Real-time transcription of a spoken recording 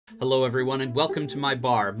Hello everyone and welcome to my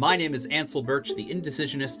bar. My name is Ansel Birch, the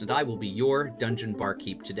Indecisionist, and I will be your dungeon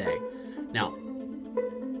barkeep today. Now,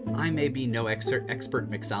 I may be no expert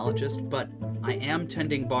mixologist, but I am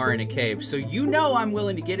tending bar in a cave, so you know I'm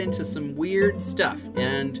willing to get into some weird stuff,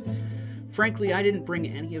 and frankly, I didn't bring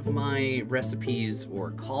any of my recipes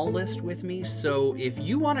or call list with me, so if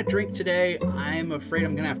you want a drink today, I'm afraid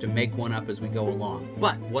I'm gonna have to make one up as we go along.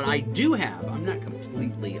 But what I do have, I'm not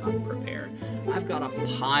completely unprepared. I've got a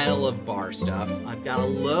pile of bar stuff, I've got a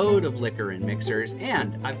load of liquor and mixers,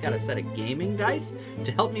 and I've got a set of gaming dice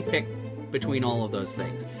to help me pick between all of those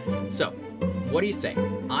things. So, what do you say?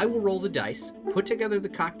 I will roll the dice, put together the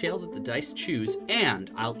cocktail that the dice choose,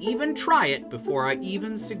 and I'll even try it before I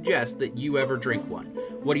even suggest that you ever drink one.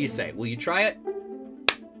 What do you say? Will you try it?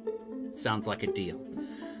 Sounds like a deal.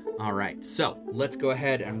 All right, so let's go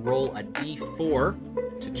ahead and roll a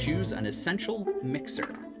d4 to choose an essential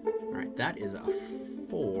mixer. All right, that is a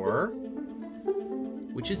 4,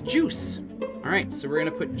 which is juice. All right, so we're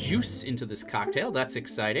gonna put juice into this cocktail. That's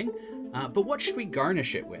exciting. But what should we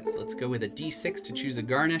garnish it with? Let's go with a d6 to choose a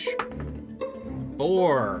garnish.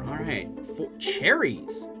 4. All right, 4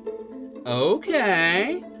 cherries.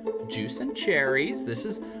 Okay, juice and cherries. This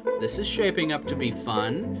is shaping up to be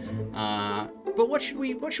fun. But what should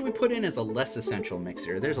we put in as a less essential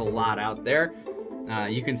mixer? There's a lot out there.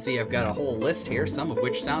 You can see I've got a whole list here, some of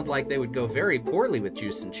which sound like they would go very poorly with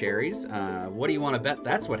juice and cherries. What do you want to bet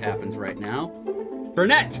that's what happens right now?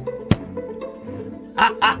 Fernet!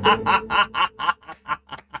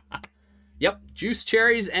 Yep, juice,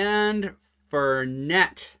 cherries, and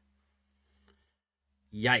Fernet.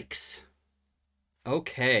 Yikes.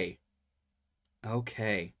 Okay.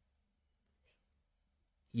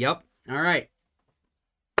 Yep, all right.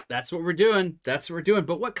 That's what we're doing.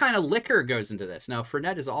 But what kind of liquor goes into this? Now,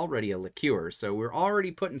 Fernet is already a liqueur, so we're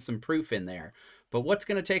already putting some proof in there. But what's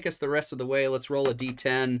going to take us the rest of the way? Let's roll a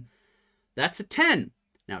d10. That's a 10.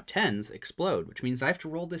 Now, 10s explode, which means I have to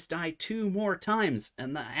roll this die 2 more times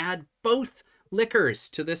and add both liquors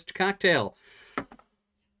to this cocktail.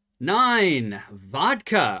 9,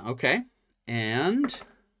 vodka. Okay. And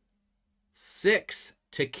 6,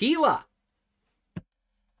 tequila.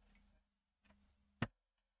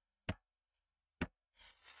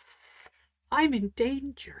 I'm in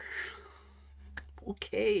danger.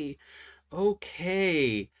 Okay.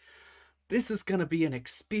 This is gonna be an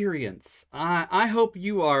experience. I hope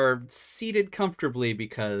you are seated comfortably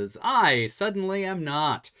because I suddenly am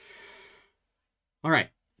not. All right,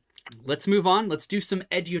 let's move on. Let's do some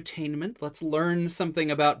edutainment. Let's learn something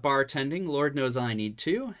about bartending. Lord knows I need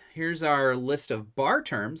to. Here's our list of bar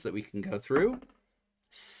terms that we can go through.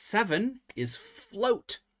 7 is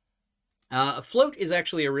float. Float is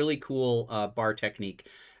actually a really cool bar technique,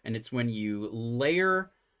 and it's when you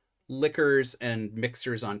layer liquors and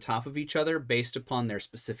mixers on top of each other based upon their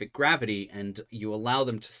specific gravity, and you allow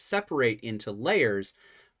them to separate into layers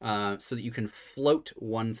so that you can float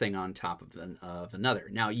one thing on top of another.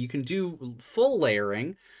 Now, you can do full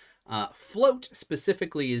layering. Float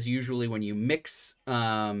specifically is usually when you mix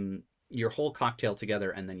your whole cocktail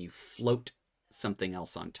together and then you float something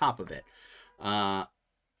else on top of it.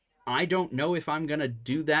 I don't know if I'm gonna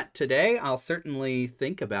do that today. I'll certainly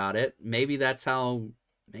think about it. Maybe that's how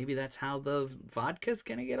the vodka's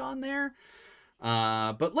gonna get on there.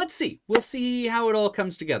 But let's see. We'll see how it all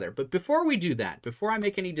comes together. But before we do that, before I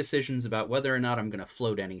make any decisions about whether or not I'm gonna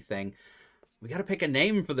float anything, we gotta pick a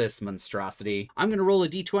name for this monstrosity. I'm gonna roll a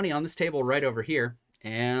d20 on this table right over here,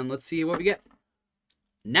 and let's see what we get.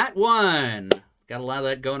 Nat 1. Got a lot of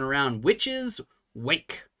that going around. Witch's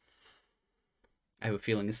Wake. I have a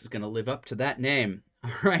feeling this is gonna live up to that name.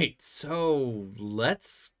 All right, so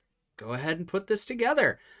let's go ahead and put this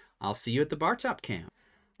together. I'll see you at the bar top camp.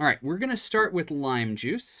 All right, we're gonna start with lime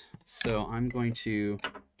juice. So I'm going to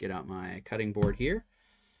get out my cutting board here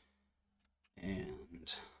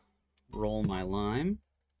and roll my lime.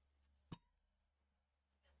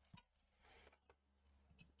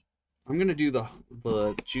 I'm gonna do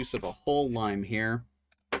the juice of a whole lime here.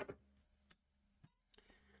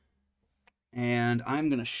 And I'm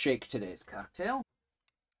gonna shake today's cocktail.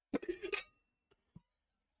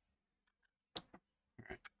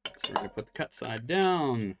 So we're going to put the cut side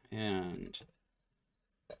down, and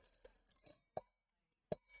I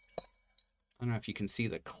don't know if you can see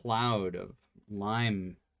the cloud of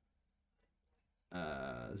lime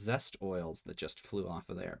zest oils that just flew off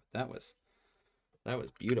of there. That was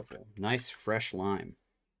beautiful. Nice fresh lime.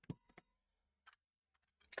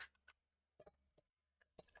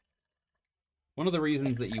 One of the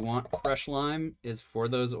reasons that you want fresh lime is for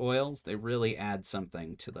those oils. They really add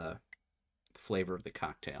something to the flavor of the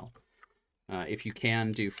cocktail. If you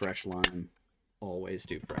can do fresh lime, always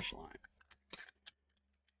do fresh lime.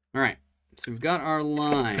 All right, so we've got our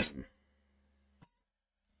lime.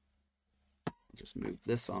 Just move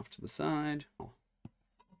this off to the side.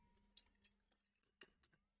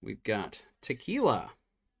 We've got tequila.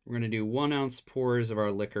 We're going to do 1 ounce pours of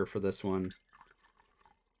our liquor for this one.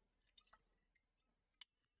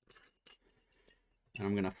 And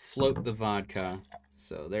I'm going to float the vodka.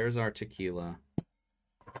 So there's our tequila.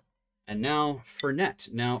 And now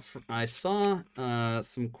Fernet. Now, I saw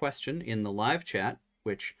some question in the live chat,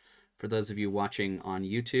 which for those of you watching on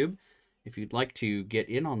YouTube, if you'd like to get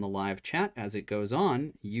in on the live chat as it goes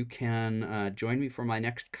on, you can join me for my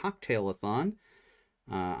next cocktail-a-thon.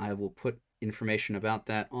 I will put information about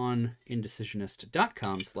that on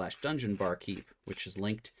indecisionist.com/dungeonbarkeep, which is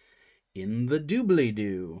linked in the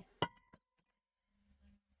doobly-doo.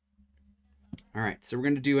 All right, so we're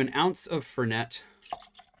going to do 1 ounce of Fernet.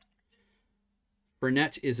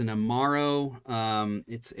 Fernet is an Amaro.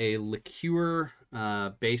 It's a liqueur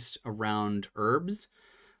based around herbs.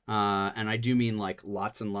 And I do mean like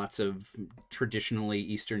lots and lots of traditionally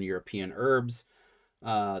Eastern European herbs.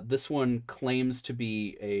 This one claims to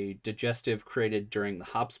be a digestive created during the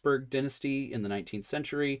Habsburg dynasty in the 19th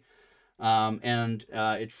century. And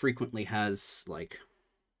it frequently has like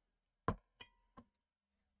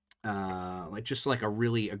just like a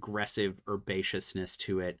really aggressive herbaceousness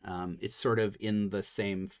to it. It's sort of in the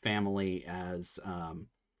same family as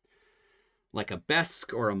like a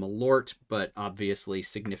Besque or a Malort, but obviously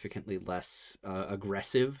significantly less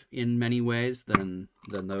aggressive in many ways than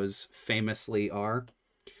those famously are.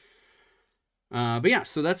 But yeah,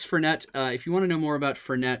 so that's Fernet. If you want to know more about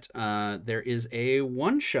Fernet, there is a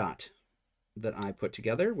one-shot that I put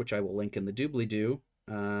together, which I will link in the doobly-doo,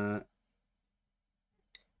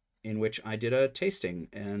 in which I did a tasting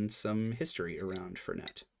and some history around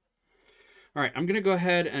Fernet. All right, I'm going to go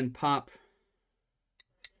ahead and pop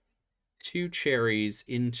 2 cherries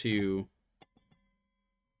into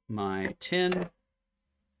my tin.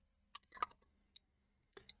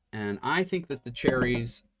 And I think that the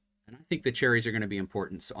cherries are going to be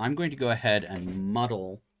important. So I'm going to go ahead and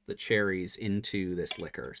muddle the cherries into this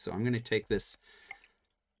liquor. So I'm going to take this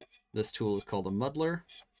tool is called a muddler.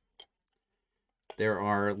 There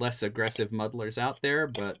are less aggressive muddlers out there,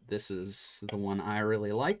 but this is the one I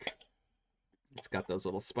really like. It's got those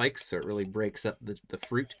little spikes, so it really breaks up the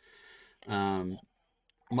fruit.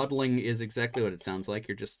 Muddling is exactly what it sounds like.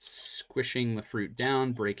 You're just squishing the fruit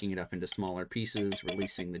down, breaking it up into smaller pieces,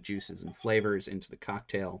 releasing the juices and flavors into the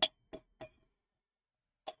cocktail.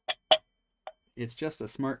 It's just a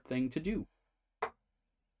smart thing to do.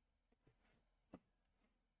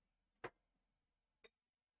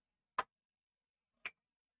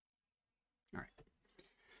 All right.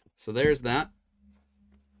 So there's that.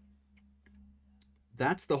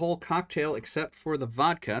 That's the whole cocktail except for the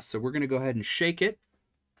vodka. So we're going to go ahead and shake it.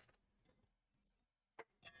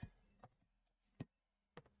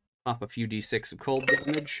 Pop a few D6 of cold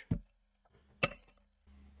damage.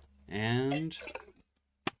 And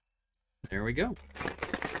there we go.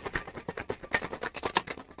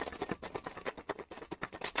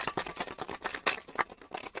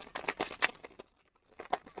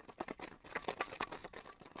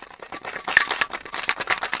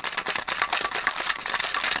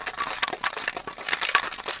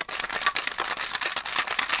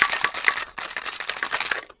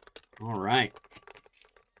 All right.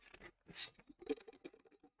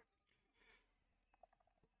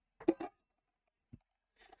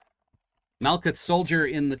 Malkuth Soldier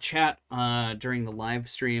in the chat during the live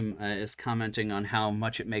stream is commenting on how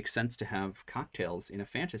much it makes sense to have cocktails in a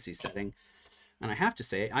fantasy setting. And I have to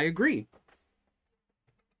say, I agree.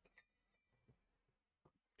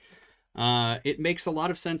 It makes a lot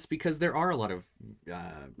of sense because there are a lot of,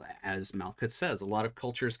 as Malkuth says, a lot of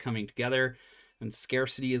cultures coming together, and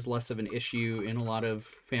scarcity is less of an issue in a lot of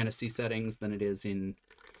fantasy settings than it is in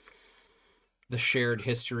the shared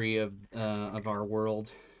history of our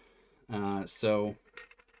world. So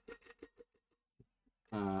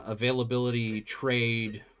availability,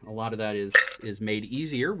 trade, a lot of that is made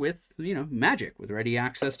easier with, magic, with ready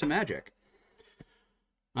access to magic.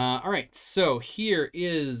 All right, so here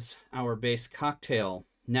is our base cocktail.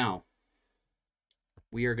 Now,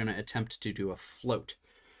 we are going to attempt to do a float.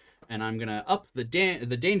 And I'm going to up the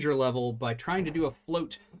danger level by trying to do a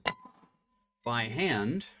float by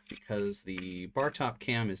hand, because the bar top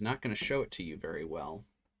cam is not going to show it to you very well.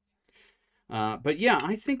 But yeah,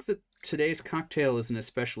 I think that today's cocktail is an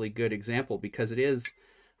especially good example because it is,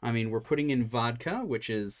 we're putting in vodka, which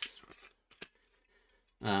is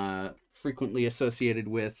frequently associated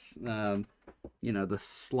with you know, the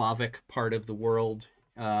Slavic part of the world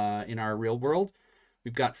in our real world.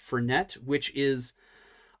 We've got Fernet, which is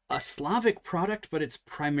a Slavic product, but it's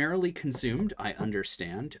primarily consumed, I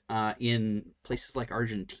understand, in places like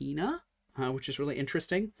Argentina, which is really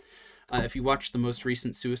interesting. If you watch the most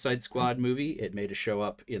recent Suicide Squad movie, it made a show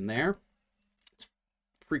up in there. It's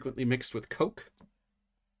frequently mixed with Coke.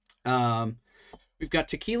 We've got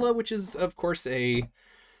tequila, which is, of course, a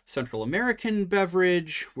Central American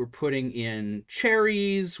beverage. We're putting in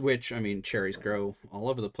cherries, which, I mean, cherries grow all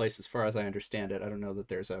over the place as far as I understand it. I don't know that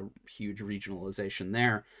there's a huge regionalization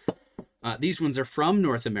there. These ones are from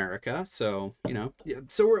North America, so, you know,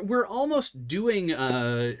 so we're almost doing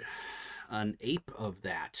an ape of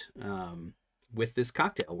that with this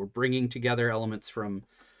cocktail. We're bringing together elements from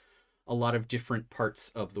a lot of different parts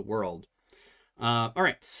of the world. All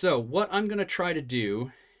right, so what I'm going to try to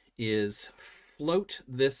do is float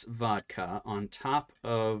this vodka on top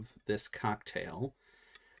of this cocktail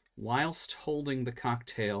whilst holding the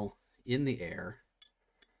cocktail in the air,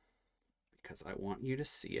 because I want you to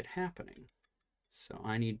see it happening. So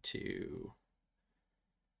I need to...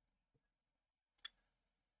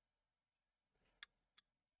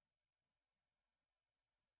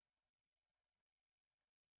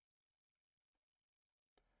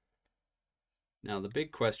 Now the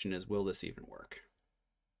big question is, will this even work?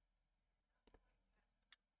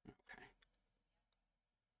 Okay.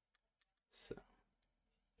 So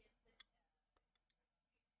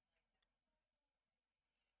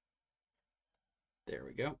there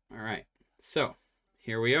we go. All right. So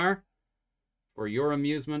here we are for your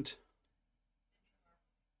amusement.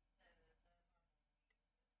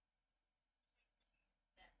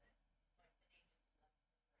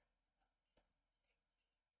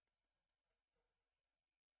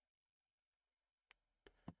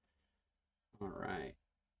 All right.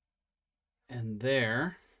 And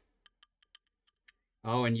there.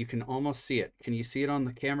 Oh, and you can almost see it. Can you see it on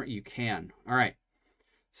the camera? You can. All right.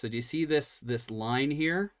 So do you see this line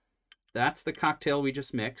here? That's the cocktail we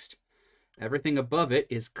just mixed. Everything above it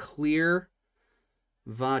is clear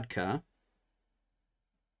vodka.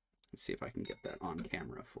 Let's see if I can get that on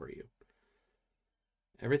camera for you.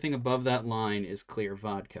 Everything above that line is clear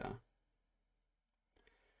vodka.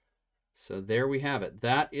 So there we have it.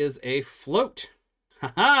 That is a float.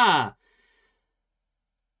 Ha-ha!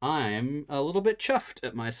 I'm a little bit chuffed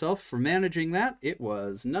at myself for managing that. It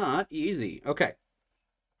was not easy. Okay.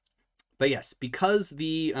 But yes, because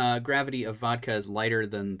the gravity of vodka is lighter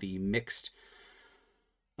than the mixed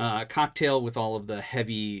cocktail with all of the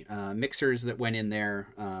heavy mixers that went in there,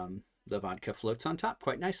 the vodka floats on top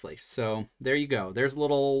quite nicely. So there you go. There's a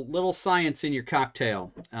little science in your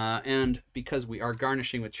cocktail. And because we are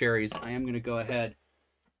garnishing with cherries, I am going to go ahead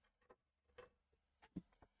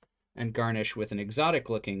and garnish with an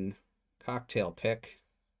exotic-looking cocktail pick.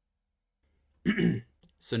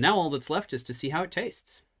 So now all that's left is to see how it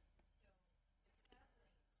tastes.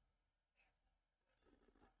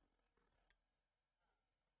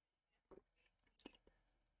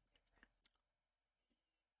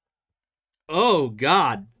 Oh,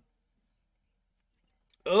 God.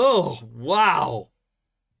 Oh, wow.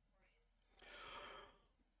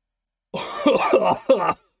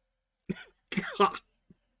 God.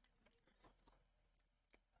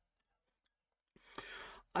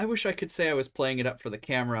 I wish I could say I was playing it up for the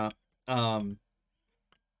camera. Wow,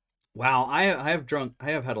 I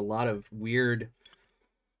have had a lot of weird,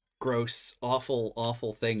 gross,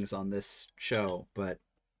 awful things on this show, but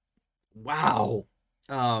wow.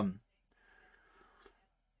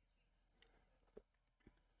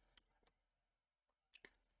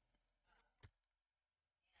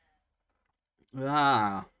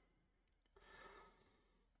 Ah.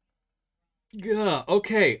 Yeah,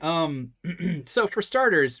 okay. So for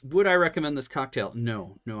starters, would I recommend this cocktail?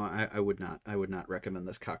 No, I would not. I would not recommend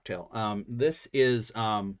this cocktail. This is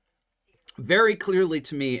very clearly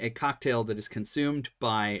to me a cocktail that is consumed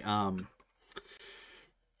by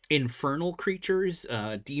infernal creatures,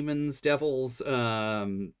 demons, devils,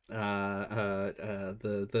 the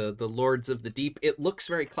lords of the deep. It looks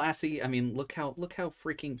very classy. I mean, look how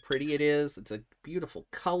freaking pretty it is. It's a beautiful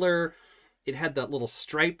color. It had that little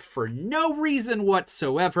stripe for no reason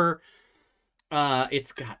whatsoever.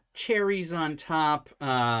 It's got cherries on top.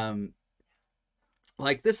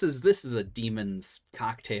 Like this is a demon's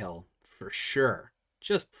cocktail for sure.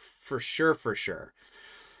 Just for sure.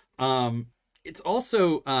 It's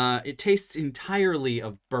also it tastes entirely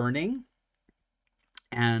of burning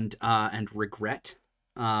and regret.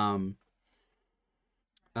 My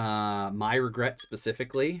regret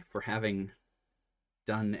specifically for having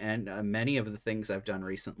done and many of the things I've done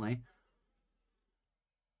recently.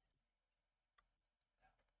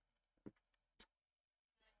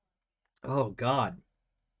 Oh God.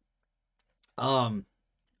 Um.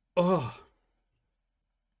 Oh.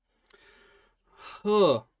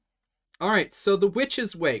 Huh. All right. So the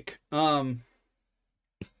Witch's Wake. I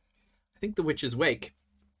think the Witch's Wake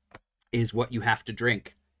is what you have to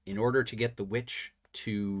drink in order to get the witch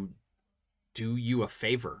to do you a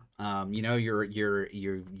favor. You know,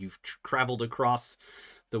 you've traveled across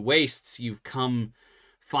the wastes. You've come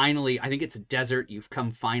finally. I think it's a desert. You've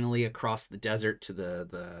come finally across the desert to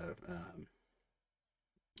the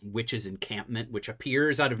witch's encampment, which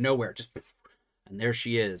appears out of nowhere. Just and there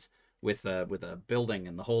she is with a building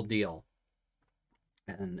and the whole deal.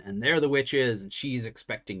 And there the witch is, and she's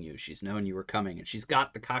expecting you. She's known you were coming, and she's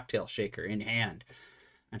got the cocktail shaker in hand.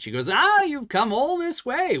 And she goes, "Ah, you've come all this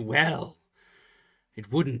way. Well,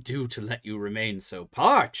 it wouldn't do to let you remain so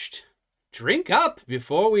parched. Drink up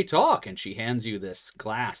before we talk." And she hands you this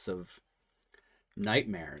glass of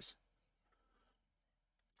nightmares.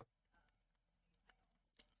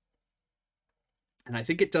 And I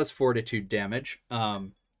think it does fortitude damage.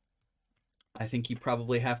 I think you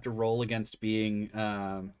probably have to roll against being,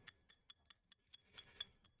 I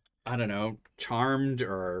don't know, charmed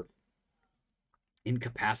or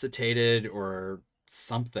incapacitated or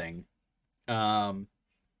something. But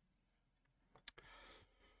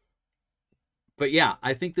yeah,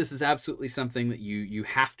 I think this is absolutely something that you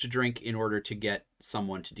have to drink in order to get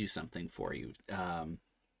someone to do something for you.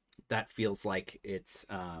 That feels like it's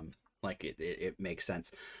like it makes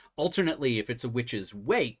sense. Alternately, if it's a witch's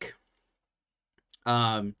wake,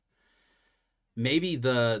 maybe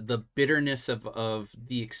the bitterness of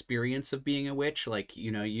the experience of being a witch, like,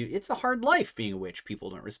 you know, it's a hard life being a witch. People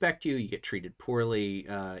don't respect you. You get treated poorly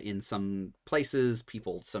in some places.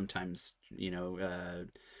 People sometimes, you know,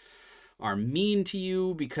 are mean to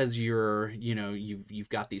you because you've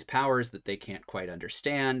got these powers that they can't quite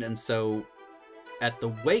understand. And so at the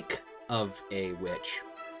wake of a witch,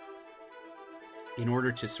 in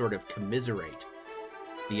order to sort of commiserate,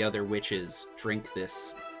 the other witches drink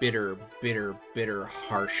this bitter,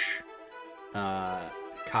 harsh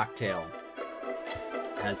cocktail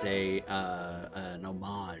as an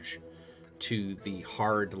homage to the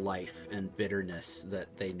hard life and bitterness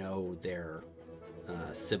that they know their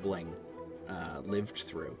sibling lived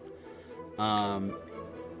through.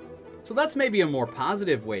 So that's maybe a more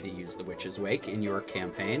positive way to use the Witch's Wake in your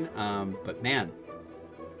campaign. But man,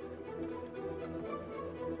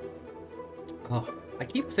 I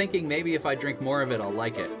keep thinking maybe if I drink more of it, I'll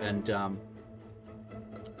like it. And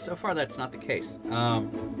so far, that's not the case.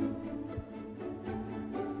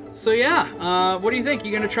 So yeah, what do you think?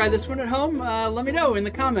 You gonna try this one at home? Let me know in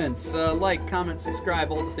the comments. Like, comment,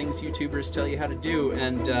 subscribe, all the things YouTubers tell you how to do.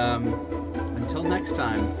 And until next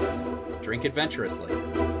time, drink adventurously.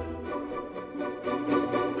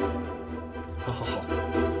 Oh.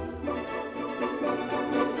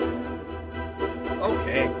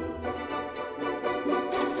 Okay.